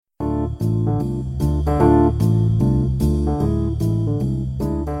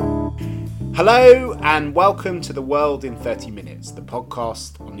Hello and welcome to The World in 30 Minutes, the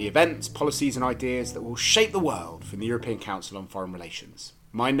podcast on the events, policies and ideas that will shape the world from the European Council on Foreign Relations.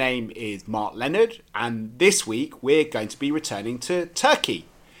 My name is Mark Leonard and this week we're going to be returning to Turkey.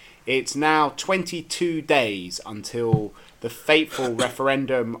 It's now 22 days until the fateful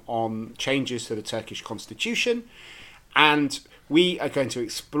referendum on changes to the Turkish constitution, and we are going to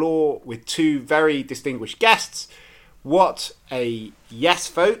explore with two very distinguished guests what a yes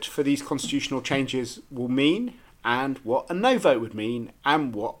vote for these constitutional changes will mean and what a no vote would mean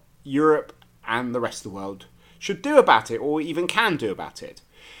and what Europe and the rest of the world should do about it or even can do about it.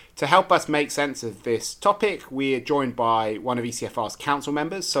 To help us make sense of this topic, we are joined by one of ECFR's council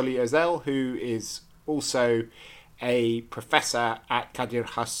members, Solly Özel, who is also a professor at Kadir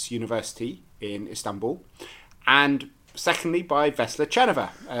Has University in Istanbul, and secondly by Vesla Chernova,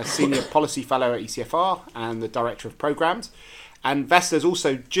 a senior policy fellow at ECFR and the director of programmes. And Vesla's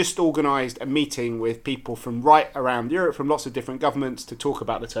also just organised a meeting with people from right around Europe, from lots of different governments, to talk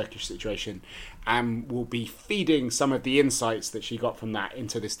about the Turkish situation, and will be feeding some of the insights that she got from that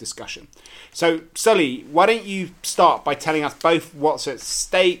into this discussion. So, Solly, why don't you start by telling us both what's at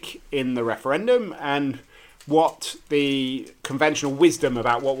stake in the referendum and what the conventional wisdom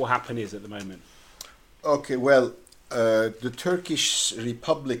about what will happen is at the moment? Okay, well, the Turkish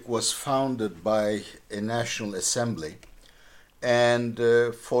Republic was founded by a national assembly. And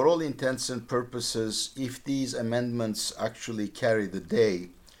for all intents and purposes, if these amendments actually carry the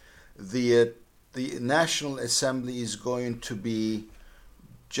day, the National Assembly is going to be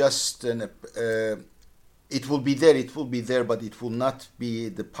just it will be there, but it will not be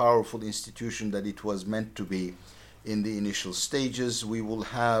the powerful institution that it was meant to be in the initial stages. We will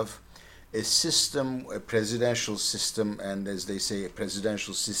have a system, a presidential system, and as they say, a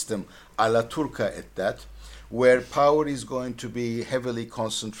presidential system a la Turca at that, where power is going to be heavily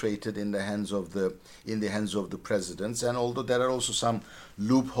concentrated in the hands of the presidents. And although there are also some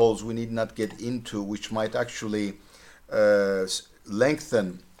loopholes we need not get into, which might actually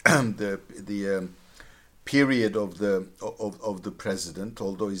lengthen the period of the president,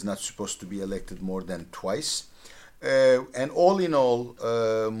 although he's not supposed to be elected more than twice. And all in all,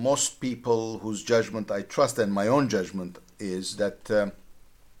 most people whose judgment I trust, and my own judgment, is that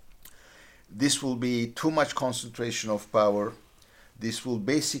this will be too much concentration of power. This will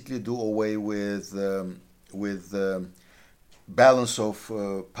basically do away with balance of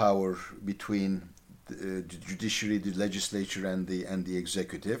power between the judiciary, the legislature, and the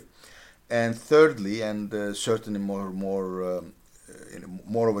executive. And thirdly, and certainly more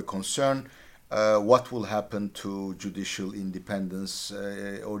of a concern, what will happen to judicial independence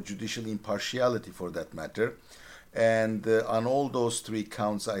or judicial impartiality, for that matter. And on all those three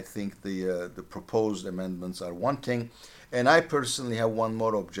counts, I think the proposed amendments are wanting. And I personally have one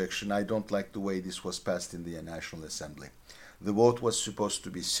more objection. I don't like the way this was passed in the National Assembly. The vote was supposed to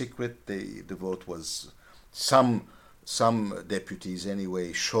be secret. The vote was some deputies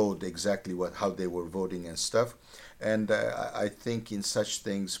anyway showed exactly how they were voting and stuff. And I think in such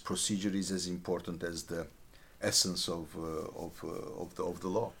things, procedure is as important as the essence of the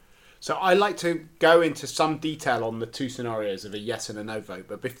law. So I'd like to go into some detail on the two scenarios of a yes and a no vote.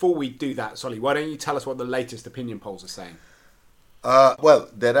 But before we do that, Solly, why don't you tell us what the latest opinion polls are saying? Well,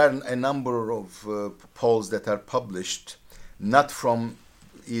 there are a number of polls that are published, not from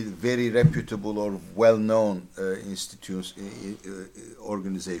very reputable or well-known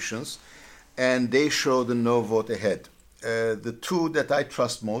organizations, and they show the no vote ahead. The two that I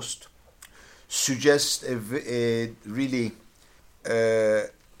trust most suggest a really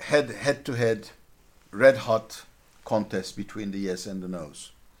head-to-head, red-hot contest between the yes and the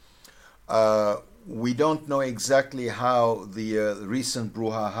no's. We don't know exactly how the recent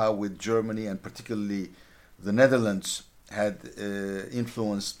brouhaha with Germany and particularly the Netherlands had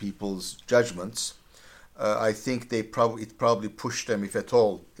influenced people's judgments. I think it probably pushed them, if at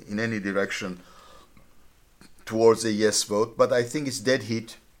all, in any direction towards a yes vote. But I think it's dead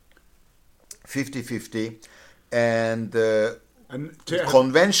heat, 50-50, and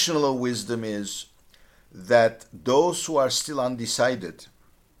conventional wisdom is that those who are still undecided,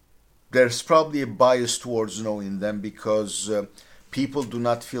 there's probably a bias towards no in them because people do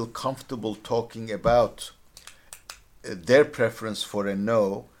not feel comfortable talking about their preference for a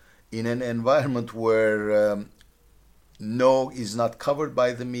no in an environment where no is not covered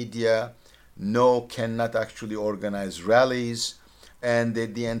by the media, no cannot actually organize rallies, and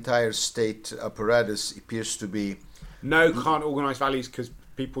the entire state apparatus appears to be... No can't organise rallies because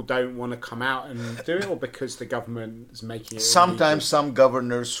people don't want to come out and do it, or because the government is making it... Sometimes some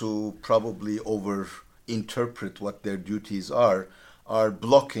governors who probably over-interpret what their duties are are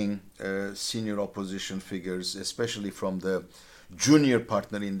blocking senior opposition figures, especially from the junior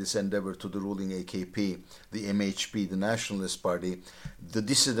partner in this endeavor to the ruling AKP, the MHP, the Nationalist Party. The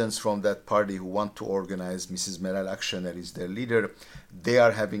dissidents from that party who want to organize, Mrs. Meral Akşener is their leader, they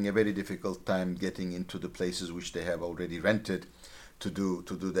are having a very difficult time getting into the places which they have already rented to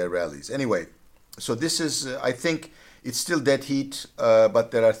do their rallies. Anyway, so this is, I think, it's still dead heat,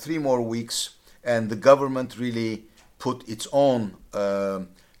 but there are 3 more weeks, and the government really put its own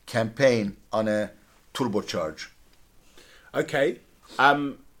campaign on a turbocharge. Okay.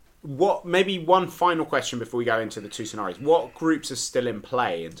 Maybe one final question before we go into the 2 scenarios. What groups are still in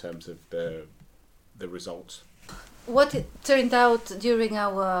play in terms of the results? What it turned out during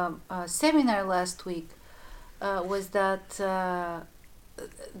our seminar last week was that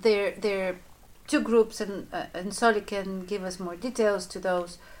there are 2 groups, and Soli can give us more details to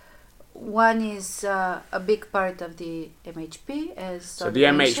those. One is a big part of the MHP, as so the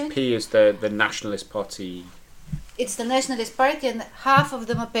MHP is the Nationalist Party. It's the Nationalist Party, and half of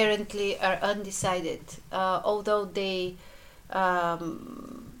them apparently are undecided, although they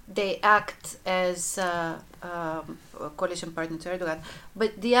act as a coalition partner to Erdogan.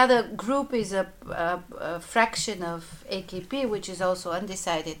 But the other group is a fraction of AKP, which is also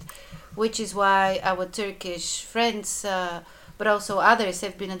undecided, which is why our Turkish friends, but also others,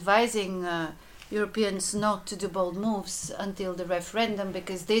 have been advising Europeans not to do bold moves until the referendum,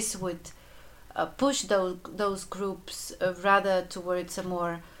 because this would push those groups rather towards a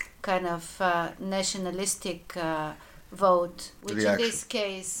more kind of nationalistic vote, which reaction. In this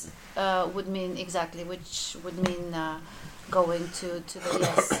case would mean going to the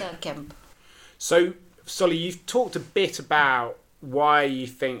yes camp. So, Soli, you've talked a bit about why you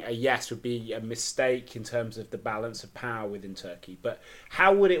think a yes would be a mistake in terms of the balance of power within Turkey, but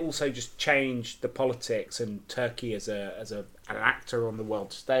how would it also just change the politics and Turkey as an actor on the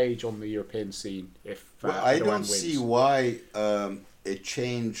world stage, on the European scene, if I don't wins? see why a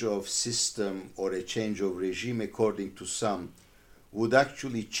change of system or a change of regime, according to some, would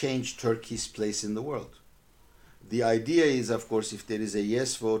actually change Turkey's place in the world. The idea is, of course, if there is a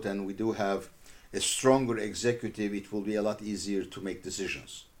yes vote and we do have a stronger executive, it will be a lot easier to make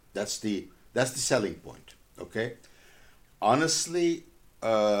decisions. That's the selling point. Okay. Honestly,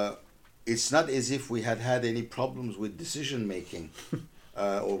 it's not as if we had any problems with decision making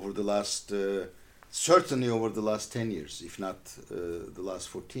over the last, certainly over the last 10 years, if not the last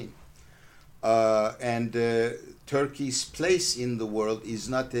 14. And Turkey's place in the world is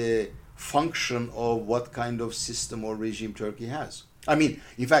not a function of what kind of system or regime Turkey has. I mean,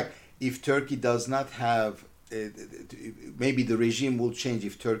 in fact, if Turkey does not have, maybe the regime will change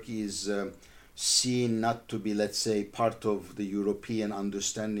if Turkey is seen not to be, let's say, part of the European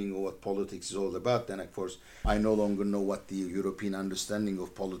understanding of what politics is all about. Then, of course, I no longer know what the European understanding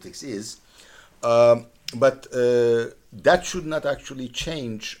of politics is. But that should not actually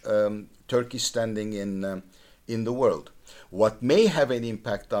change Turkey's standing in the world. What may have an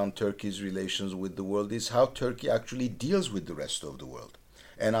impact on Turkey's relations with the world is how Turkey actually deals with the rest of the world.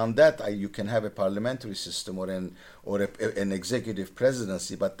 And on that, you can have a parliamentary system or an executive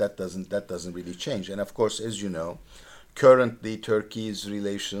presidency, but that doesn't really change. And of course, as you know, currently Turkey's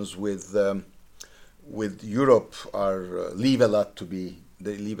relations with Europe leave a lot to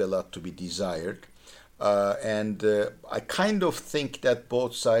be desired. And I kind of think that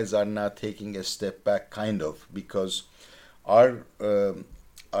both sides are now taking a step back, because our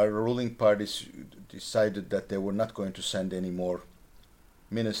ruling parties decided that they were not going to send any more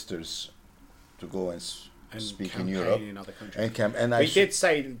ministers to go and speak in Europe in other countries.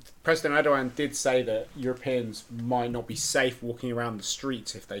 President Erdogan did say that Europeans might not be safe walking around the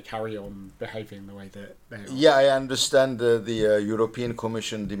streets if they carry on behaving the way that they are. Yeah, I understand the European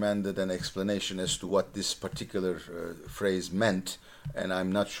Commission demanded an explanation as to what this particular phrase meant, and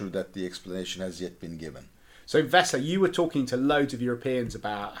I'm not sure that the explanation has yet been given. So, Vesa, you were talking to loads of Europeans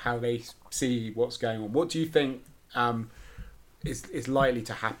about how they see what's going on. What do you think is likely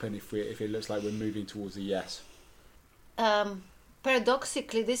to happen if it looks like we're moving towards a yes?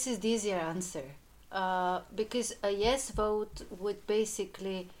 Paradoxically, this is the easier answer, because a yes vote would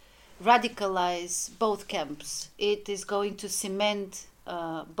basically radicalize both camps. It is going to cement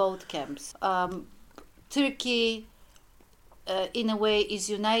both camps. Turkey, in a way, is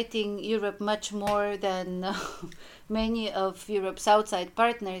uniting Europe much more than many of Europe's outside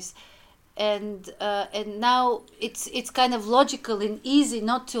partners. and now it's kind of logical and easy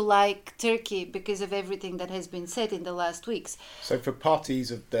not to like Turkey because of everything that has been said in the last weeks. So for parties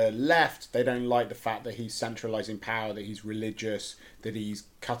of the left, they don't like the fact that he's centralising power, that he's religious, that he's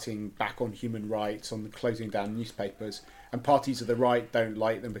cutting back on human rights, on closing down newspapers. And parties of the right don't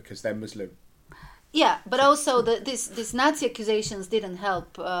like them because they're Muslim. Yeah, but also this Nazi accusations didn't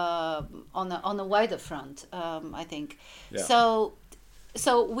help on a wider front, I think. Yeah.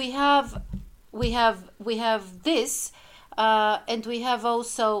 So we have this, and we have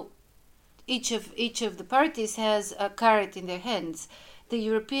also each of the parties has a carrot in their hands. The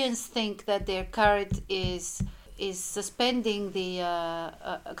Europeans think that their carrot is suspending the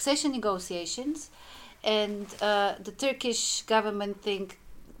accession negotiations, and the Turkish government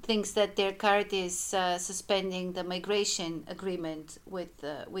thinks that their carrot is suspending the migration agreement with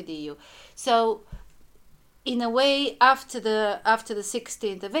the EU. So, in a way, after the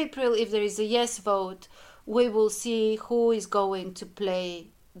 16th of April, if there is a yes vote, we will see who is going to play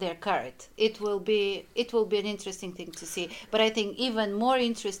their carrot. It will be an interesting thing to see. But I think even more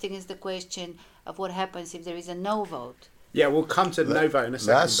interesting is the question of what happens if there is a no vote. Yeah, we'll come to no vote in a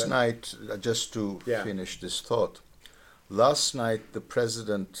second. Last night, just to finish this thought, last night the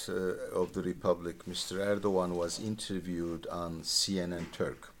President of the Republic, Mr. Erdogan, was interviewed on CNN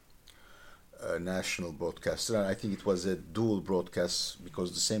Turk, a national broadcaster. And I think it was a dual broadcast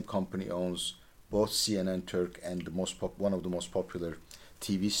because the same company owns both CNN Turk and one of the most popular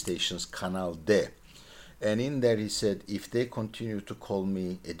TV stations, Kanal D. And in there he said, if they continue to call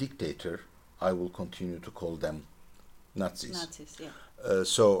me a dictator, I will continue to call them Nazis. Nazis, yeah.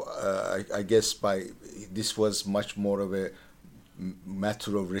 So I guess this was much more of a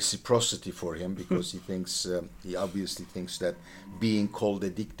matter of reciprocity for him because he obviously thinks that being called a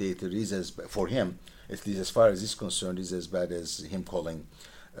dictator is for him, at least as far as he's concerned, is as bad as him calling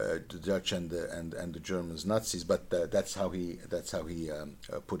the Dutch and the Germans Nazis. But that's how he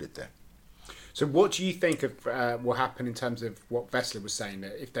put it there. So what do you think of will happen in terms of what Vessler was saying,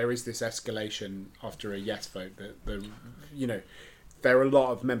 that if there is this escalation after a yes vote, that there are a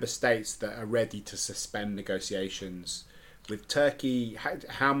lot of member states that are ready to suspend negotiations with Turkey?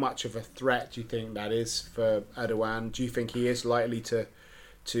 How much of a threat do you think that is for Erdogan? Do you think he is likely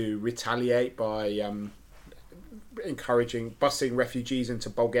to retaliate by encouraging busing refugees into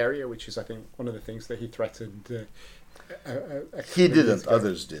Bulgaria, which is, I think, one of the things that he threatened? He didn't.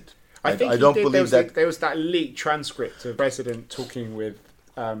 Others did. I think I don't believe that there was that leaked transcript of the president talking with.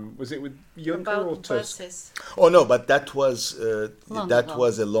 Was it with Juncker or Tusk? Buses. Oh no, but that was ago.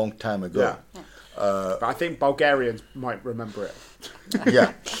 was a long time ago. Yeah. But I think Bulgarians might remember it.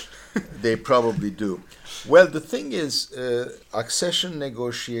 Yeah, they probably do. Well, the thing is, accession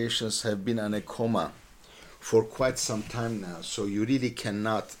negotiations have been on a coma for quite some time now. So you really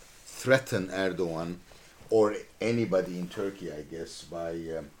cannot threaten Erdogan or anybody in Turkey, I guess,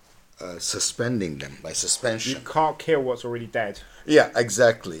 by suspending them, by suspension. You can't kill what's already dead. Yeah,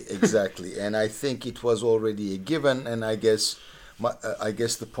 exactly. And I think it was already a given, and I guess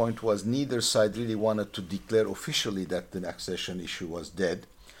the point was neither side really wanted to declare officially that the accession issue was dead.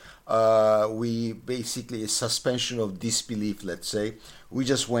 We basically, a suspension of disbelief, let's say. We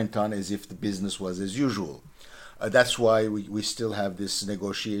just went on as if the business was as usual. That's why we still have these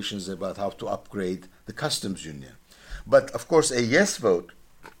negotiations about how to upgrade the customs union. But of course, a yes vote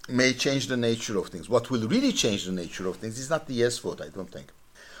may change the nature of things. What will really change the nature of things is not the yes vote, I don't think.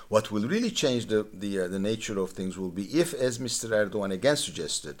 What will really change the nature of things will be if, as Mr. Erdogan again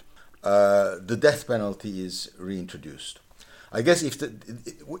suggested, the death penalty is reintroduced. I guess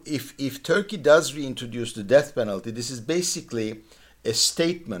if Turkey does reintroduce the death penalty, this is basically a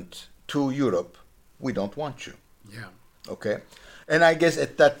statement to Europe: we don't want you. Yeah. Okay. And I guess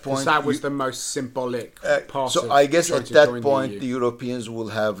at that point, that was the most symbolic part. So I guess at that point, the Europeans will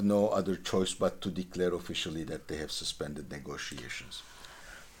have no other choice but to declare officially that they have suspended negotiations.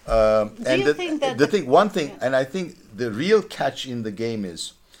 And I think the real catch in the game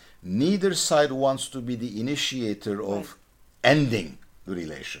is neither side wants to be the initiator of ending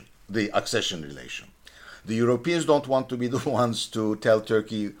the accession relation. The Europeans don't want to be the ones to tell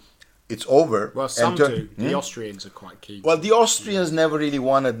Turkey it's over. Well, some do. The Austrians are quite keen. Well, the Austrians never really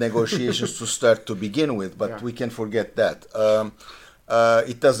wanted negotiations to start to begin with, but we can forget that.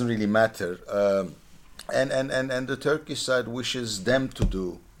 It doesn't really matter. And the Turkish side wishes them to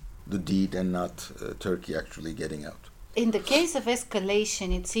do the deed and not Turkey actually getting out. In the case of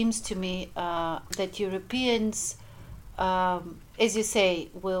escalation, it seems to me that Europeans, as you say,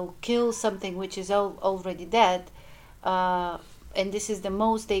 will kill something which is already dead, and this is the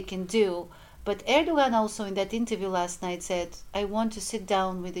most they can do. But Erdogan also in that interview last night said, I want to sit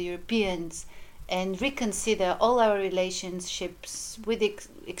down with the Europeans and reconsider all our relationships with the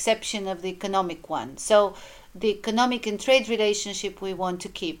exception of the economic one. So the economic and trade relationship we want to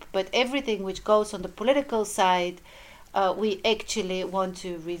keep, but everything which goes on the political side, we actually want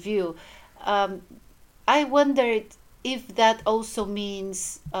to review. I wondered if that also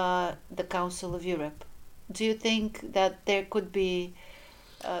means the Council of Europe. Do you think that there could be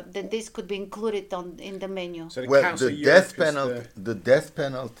that this could be included in the menu? So the death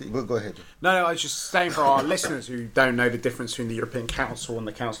penalty. Well, go ahead. No, I was just saying for our listeners who don't know the difference between the European Council and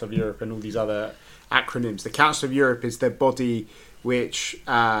the Council of Europe and all these other acronyms. The Council of Europe is the body which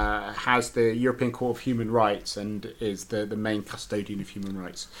has the European Court of Human Rights and is the main custodian of human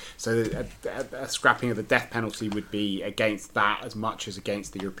rights. So a scrapping of the death penalty would be against that as much as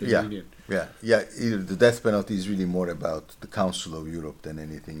against the European Union. Yeah. The death penalty is really more about the Council of Europe than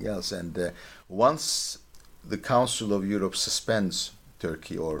anything else. And once the Council of Europe suspends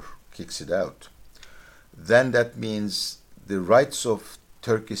Turkey or kicks it out, then that means the rights of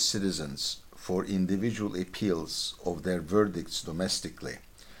Turkish citizens for individual appeals of their verdicts domestically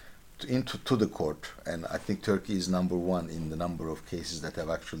to the court, and I think Turkey is number one in the number of cases that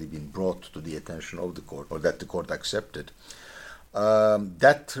have actually been brought to the attention of the court or that the court accepted.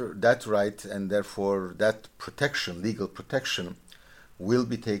 That right and therefore that protection, legal protection, will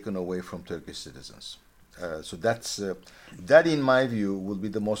be taken away from Turkish citizens. So that, in my view, will be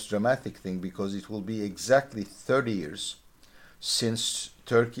the most dramatic thing because it will be exactly 30 years since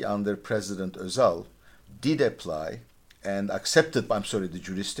Turkey under President Özal did apply and accepted, the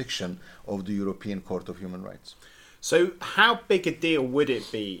jurisdiction of the European Court of Human Rights. So how big a deal would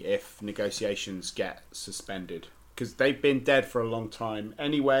it be if negotiations get suspended? Because they've been dead for a long time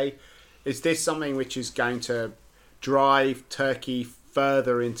anyway. Is this something which is going to drive Turkey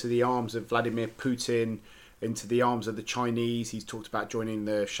further into the arms of Vladimir Putin, into the arms of the Chinese? He's talked about joining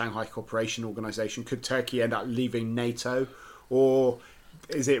the Shanghai Cooperation Organization. Could Turkey end up leaving NATO? Or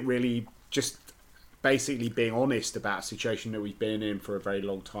is it really just basically being honest about a situation that we've been in for a very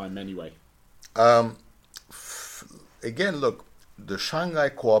long time anyway? Again, look, the Shanghai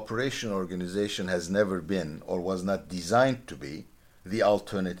Cooperation Organization has never been or was not designed to be the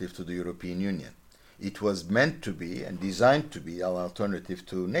alternative to the European Union. It was meant to be and designed to be an alternative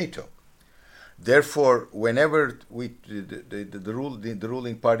to NATO. Therefore, whenever the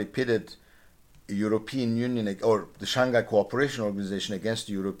ruling party pitted European Union or the Shanghai Cooperation Organization against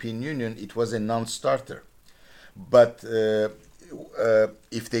the European Union, it was a non-starter. But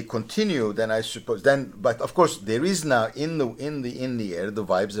if they continue, then I suppose but of course there is now in the air the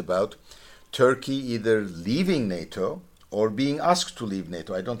vibes about Turkey either leaving NATO or being asked to leave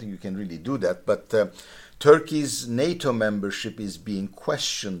NATO. I don't think you can really do that, but Turkey's NATO membership is being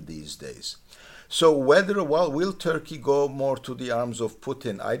questioned these days. So will Turkey go more to the arms of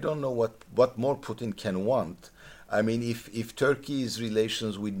Putin? I don't know what more Putin can want. I mean, if Turkey's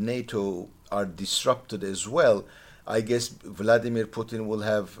relations with NATO are disrupted as well, I guess Vladimir Putin will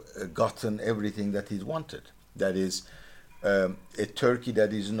have gotten everything that he wanted. That is, a Turkey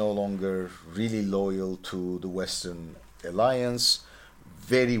that is no longer really loyal to the Western alliance,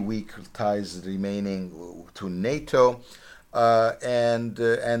 very weak ties remaining to NATO.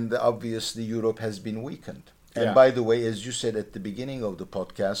 And obviously Europe has been weakened. And by the way, as you said at the beginning of the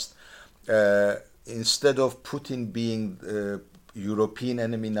podcast, instead of Putin being European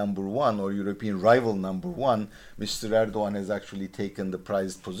enemy number one or European rival number one, Mr. Erdogan has actually taken the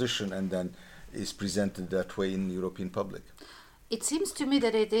prized position and then is presented that way in the European public. It seems to me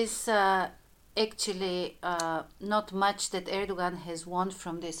that it is actually not much that Erdogan has won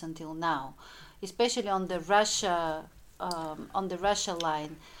from this until now, especially on the Russia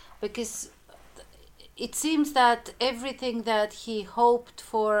line, because it seems that everything that he hoped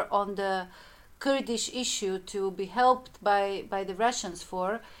for on the Kurdish issue to be helped by the Russians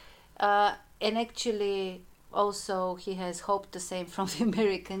for, and actually also he has hoped the same from the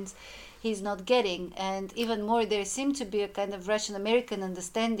Americans, he's not getting. And even more, there seemed to be a kind of Russian-American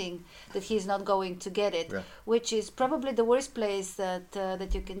understanding that he's not going to get it, which is probably the worst place that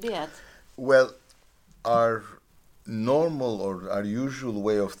you can be at. Well, our normal or our usual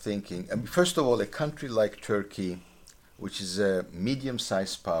way of thinking, I mean, first of all, a country like Turkey, which is a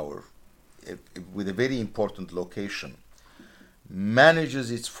medium-sized power with a very important location,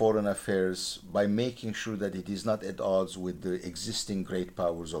 manages its foreign affairs by making sure that it is not at odds with the existing great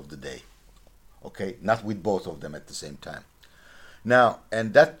powers of the day. Okay, not with both of them at the same time. Now,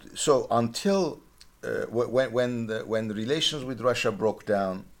 and that so until when the relations with Russia broke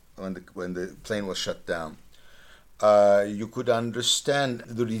down, when the plane was shut down, You could understand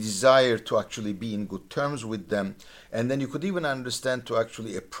the desire to actually be in good terms with them. And then you could even understand to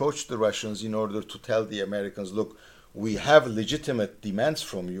actually approach the Russians in order to tell the Americans, look, we have legitimate demands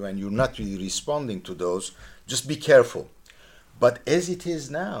from you and you're not really responding to those. Just be careful. But as it is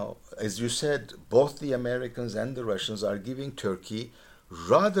now, as you said, both the Americans and the Russians are giving Turkey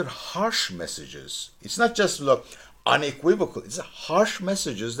rather harsh messages. It's not just, look, unequivocal. It's harsh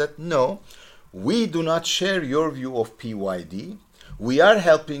messages that, no, we do not share your view of PYD. We are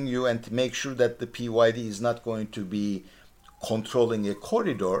helping you and to make sure that the PYD is not going to be controlling a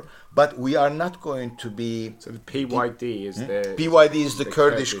corridor, but we are not going to be... So the PYD is the... PYD is the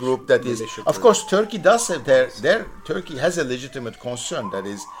Kurdish group that is... Of course, Turkey does have Turkey has a legitimate concern, that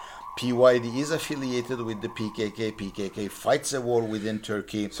is, PYD is affiliated with the PKK. PKK fights a war within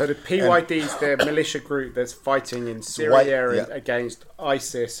Turkey. So the PYD is the militia group that's fighting in Syria against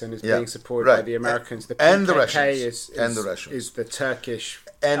ISIS and is being supported by the Americans. The PKK and the Russians. Is the Turkish.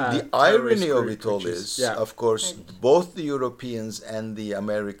 And the irony of it all is, of course, both the Europeans and the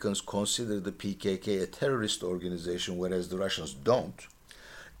Americans consider the PKK a terrorist organization, whereas the Russians don't.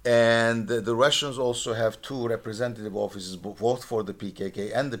 And the Russians also have two representative offices, both for the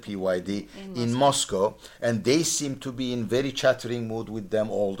PKK and the PYD in Moscow, and they seem to be in very chattering mood with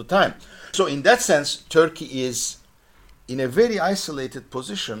them all the time. So in that sense, Turkey is in a very isolated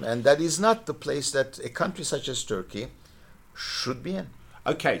position, and that is not the place that a country such as Turkey should be in.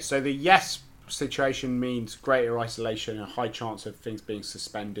 Okay, so the yes situation means greater isolation, a high chance of things being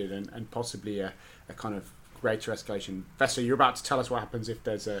suspended, and possibly a kind of greater escalation. Vesa, you're about to tell us what happens if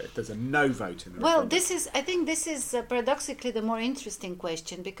there's a no vote in the referendum. I think this is paradoxically the more interesting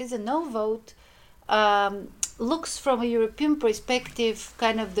question, because a no vote looks from a European perspective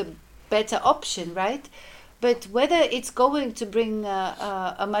kind of the better option, right? But whether it's going to bring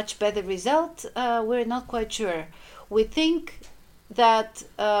a much better result, we're not quite sure. We think that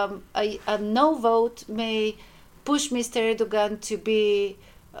a no vote may push Mr. Erdogan to be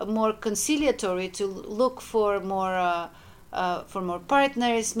more conciliatory, to look for more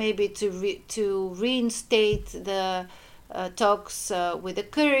partners, maybe to reinstate the talks with the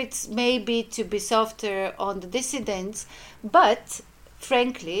Kurds, maybe to be softer on the dissidents. But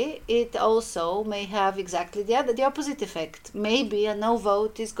frankly, it also may have exactly the opposite effect. Maybe a no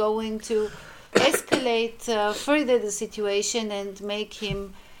vote is going to escalate further the situation and make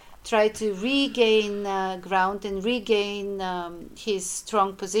him try to regain ground and regain his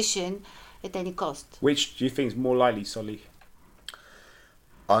strong position at any cost. Which do you think is more likely, Solly?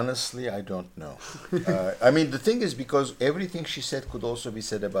 Honestly, I don't know. I mean, the thing is, because everything she said could also be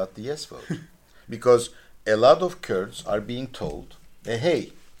said about the yes vote. Because a lot of Kurds are being told,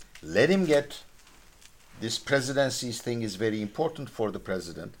 hey, let him get this presidency thing is very important for the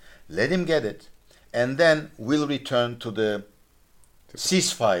president. Let him get it, and then we'll return to the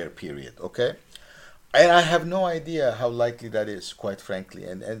ceasefire period, okay? And I have no idea how likely that is, quite frankly.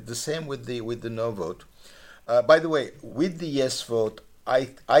 And the same with the no vote. By the way, with the yes vote,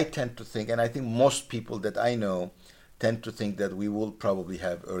 I tend to think, and I think most people that I know tend to think that we will probably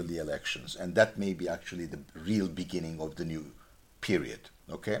have early elections, and that may be actually the real beginning of the new period,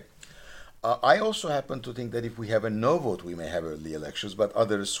 okay? I also happen to think that if we have a no vote, we may have early elections, but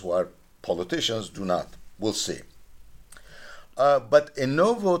others who are politicians do not. We'll see. But a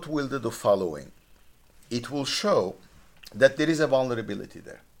no vote will do the following. It will show that there is a vulnerability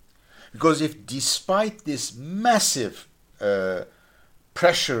there. Because if despite this massive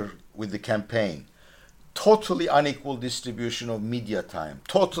pressure with the campaign, totally unequal distribution of media time,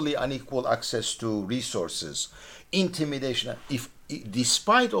 totally unequal access to resources, intimidation, if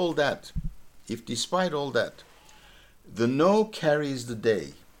despite all that, the no carries the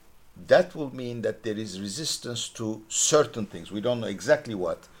day, that will mean that there is resistance to certain things. We don't know exactly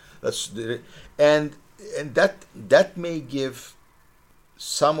what. And that may give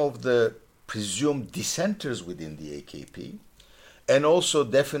some of the presumed dissenters within the AKP, and also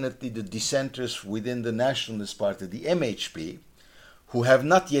definitely the dissenters within the Nationalist Party, the MHP, who have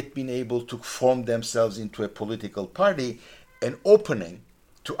not yet been able to form themselves into a political party, an opening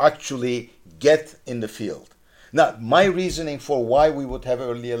to actually get in the field. Now, my reasoning for why we would have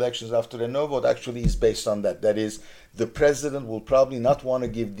early elections after a no vote actually is based on that. That is, the president will probably not want to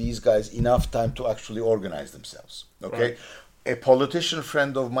give these guys enough time to actually organize themselves. Okay? Right. A politician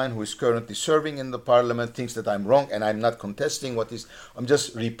friend of mine who is currently serving in the parliament thinks that I'm wrong, and I'm not contesting I'm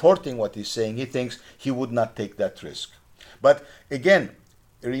just reporting what he's saying. He thinks he would not take that risk. But again,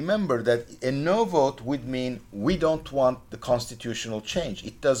 remember that a no vote would mean we don't want the constitutional change.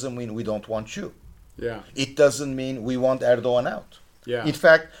 It doesn't mean we don't want you. Yeah. It doesn't mean we want Erdogan out. Yeah. In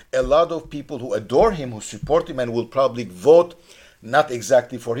fact, a lot of people who adore him, who support him, and will probably vote not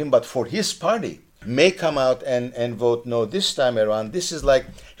exactly for him, but for his party, may come out and vote no this time around. This is like,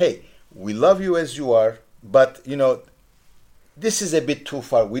 hey, we love you as you are, but, this is a bit too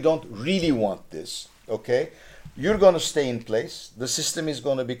far. We don't really want this, okay? You're going to stay in place. The system is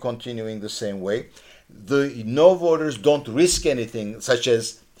going to be continuing the same way. The no voters don't risk anything, such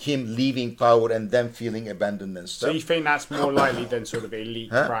as him leaving power and them feeling abandoned and stuff. So you think that's more likely than sort of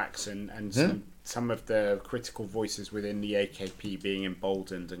elite cracks and some of the critical voices within the AKP being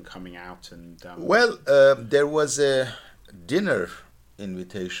emboldened and coming out? And Well, there was a dinner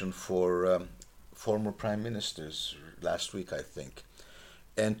invitation for former prime ministers last week, I think.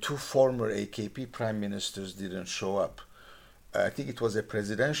 And 2 former AKP prime ministers didn't show up. I think it was a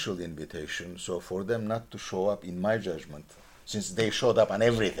presidential invitation, so for them not to show up, in my judgment, since they showed up on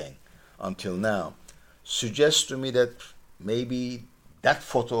everything until now, suggests to me that maybe that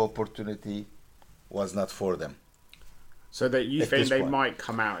photo opportunity was not for them. So that you At think this they point. might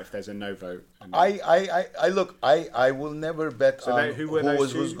come out if there's a no vote? I will never bet So on who were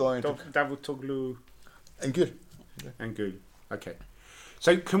those who's two? going to. Davutoglu And good. and Gül. Okay.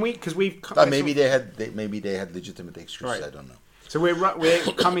 So can we? Because we've Maybe they had legitimate excuses. Right. I don't know. So we're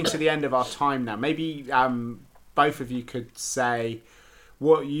coming to the end of our time now. Maybe both of you could say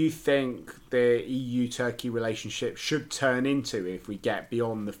what you think the EU-Turkey relationship should turn into if we get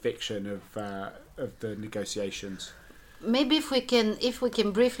beyond the fiction of the negotiations. Maybe if we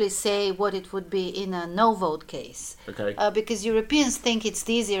can briefly say what it would be in a no vote case. Okay. Because Europeans think it's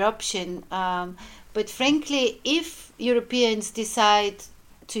the easier option, but frankly, if Europeans decide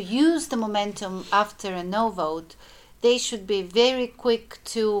to use the momentum after a no vote, they should be very quick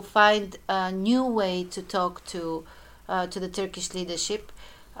to find a new way to talk to the Turkish leadership,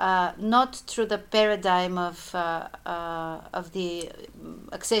 not through the paradigm of the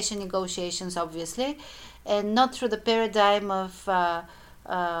accession negotiations, obviously, and not through the paradigm of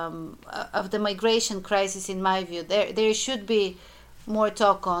the migration crisis. In my view, there should be more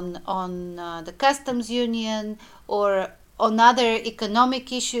talk on the customs union or on other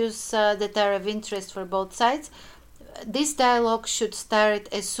economic issues that are of interest for both sides. This dialogue should start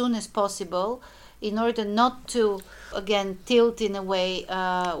as soon as possible in order not to, again, tilt in a way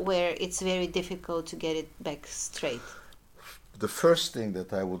where it's very difficult to get it back straight. The first thing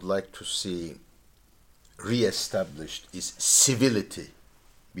that I would like to see re-established is civility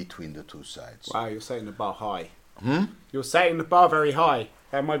between the two sides. Wow, you're setting the bar high. You're setting the bar very high.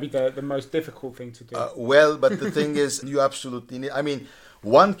 That might be the most difficult thing to do. Well, but the thing is, you absolutely need... I mean,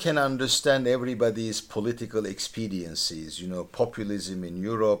 one can understand everybody's political expediencies, populism in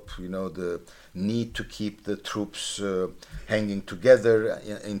Europe, the need to keep the troops hanging together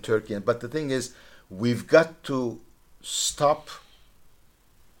in Turkey. But the thing is, we've got to stop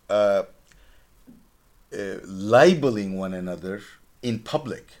libeling one another in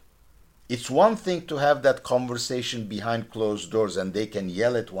public. It's one thing to have that conversation behind closed doors and they can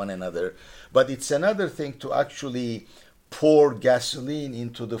yell at one another, but it's another thing to actually pour gasoline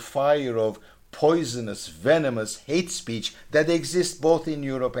into the fire of poisonous, venomous hate speech that exists both in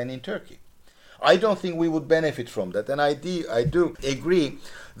Europe and in Turkey. I don't think we would benefit from that. And I do agree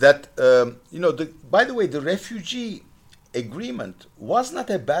that, by the way, the refugee agreement was not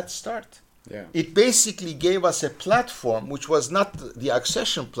a bad start. Yeah. It basically gave us a platform, which was not the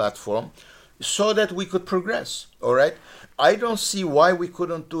accession platform, so that we could progress. All right. I don't see why we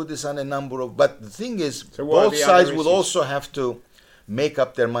couldn't do this on a number of. But the thing is, both sides will also have to make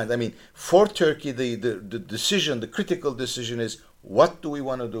up their minds. I mean, for Turkey, the decision, the critical decision is, what do we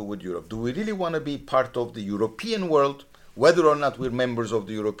want to do with Europe? Do we really want to be part of the European world, whether or not we're members of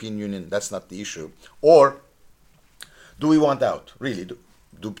the European Union? That's not the issue. Or do we want out, really?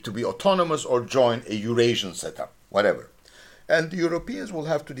 To be autonomous or join a Eurasian setup, whatever. And the Europeans will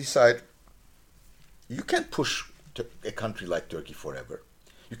have to decide. You can't push a country like Turkey forever.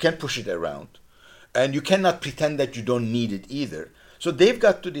 You can't push it around. And you cannot pretend that you don't need it either. So they've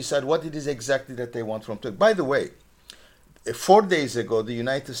got to decide what it is exactly that they want from Turkey. By the way, 4 days ago, the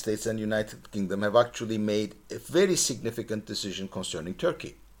United States and United Kingdom have actually made a very significant decision concerning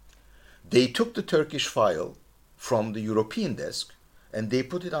Turkey. They took the Turkish file from the European desk and they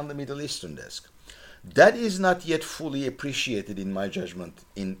put it on the Middle Eastern desk. That is not yet fully appreciated, in my judgment,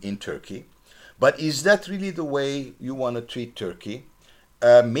 in Turkey. But is that really the way you want to treat Turkey?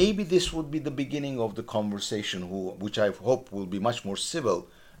 Maybe this would be the beginning of the conversation, which I hope will be much more civil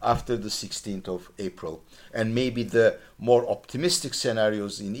after the 16th of April. And maybe the more optimistic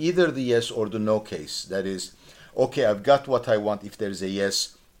scenarios in either the yes or the no case. That is, okay, I've got what I want if there's a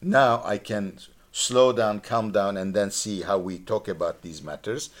yes. Now I can slow down, calm down, and then see how we talk about these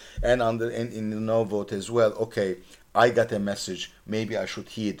matters. And in the no vote as well, okay, I got a message, maybe I should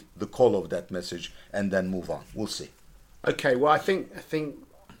heed the call of that message and then move on. We'll see. Okay, well, I think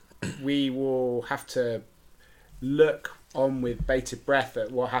we will have to look on with bated breath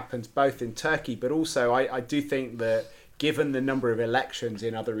at what happens both in Turkey, but also I do think that given the number of elections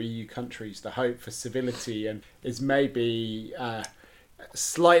in other EU countries, the hope for civility and is maybe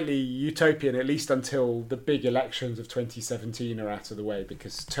slightly utopian, at least until the big elections of 2017 are out of the way,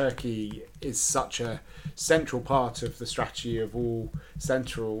 because Turkey is such a central part of the strategy of all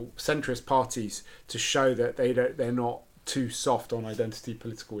centrist parties to show that they're not too soft on identity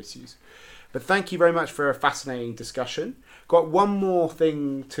political issues. But thank you very much for a fascinating discussion. Got one more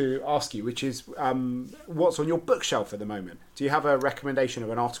thing to ask you, which is what's on your bookshelf at the moment? Do you have a recommendation of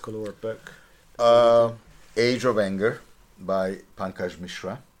an article or a book? Age of Anger by Pankaj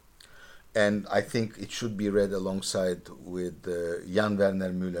Mishra. And I think it should be read alongside with Jan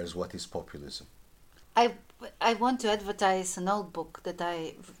Werner Müller's What is Populism? I want to advertise an old book that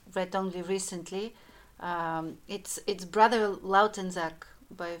I read only recently. It's Brother Lautensack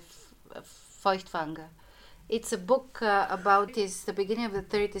by Feuchtwanger. It's a book about the beginning of the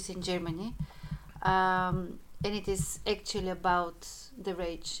 30s in Germany, and it is actually about the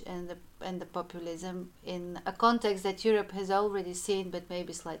rage and the populism in a context that Europe has already seen but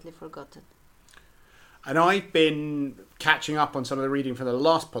maybe slightly forgotten. And I've been catching up on some of the reading from the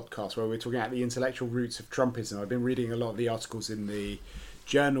last podcast where we were talking about the intellectual roots of Trumpism. I've been reading a lot of the articles in the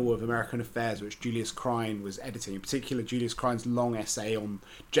Journal of American Affairs, which Julius Krein was editing, in particular Julius Krein's long essay on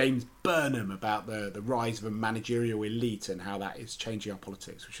James Burnham about the rise of a managerial elite and how that is changing our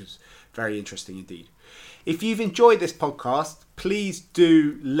politics, which is very interesting indeed. If you've enjoyed this podcast, please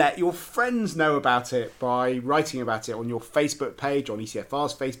do let your friends know about it by writing about it on your Facebook page, on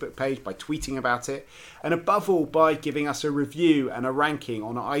ECFR's Facebook page, by tweeting about it, and above all by giving us a review and a ranking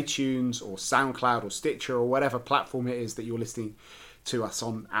on iTunes or SoundCloud or Stitcher or whatever platform it is that you're listening to us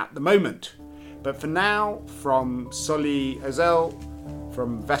on at the moment. But for now, from Soli Özel,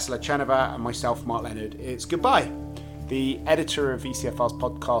 from Vesela Chenova and myself, Mark Leonard, it's goodbye. The editor of ECFR's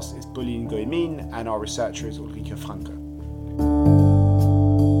podcast is Bulin Goimin and our researcher is Ulrike Franke.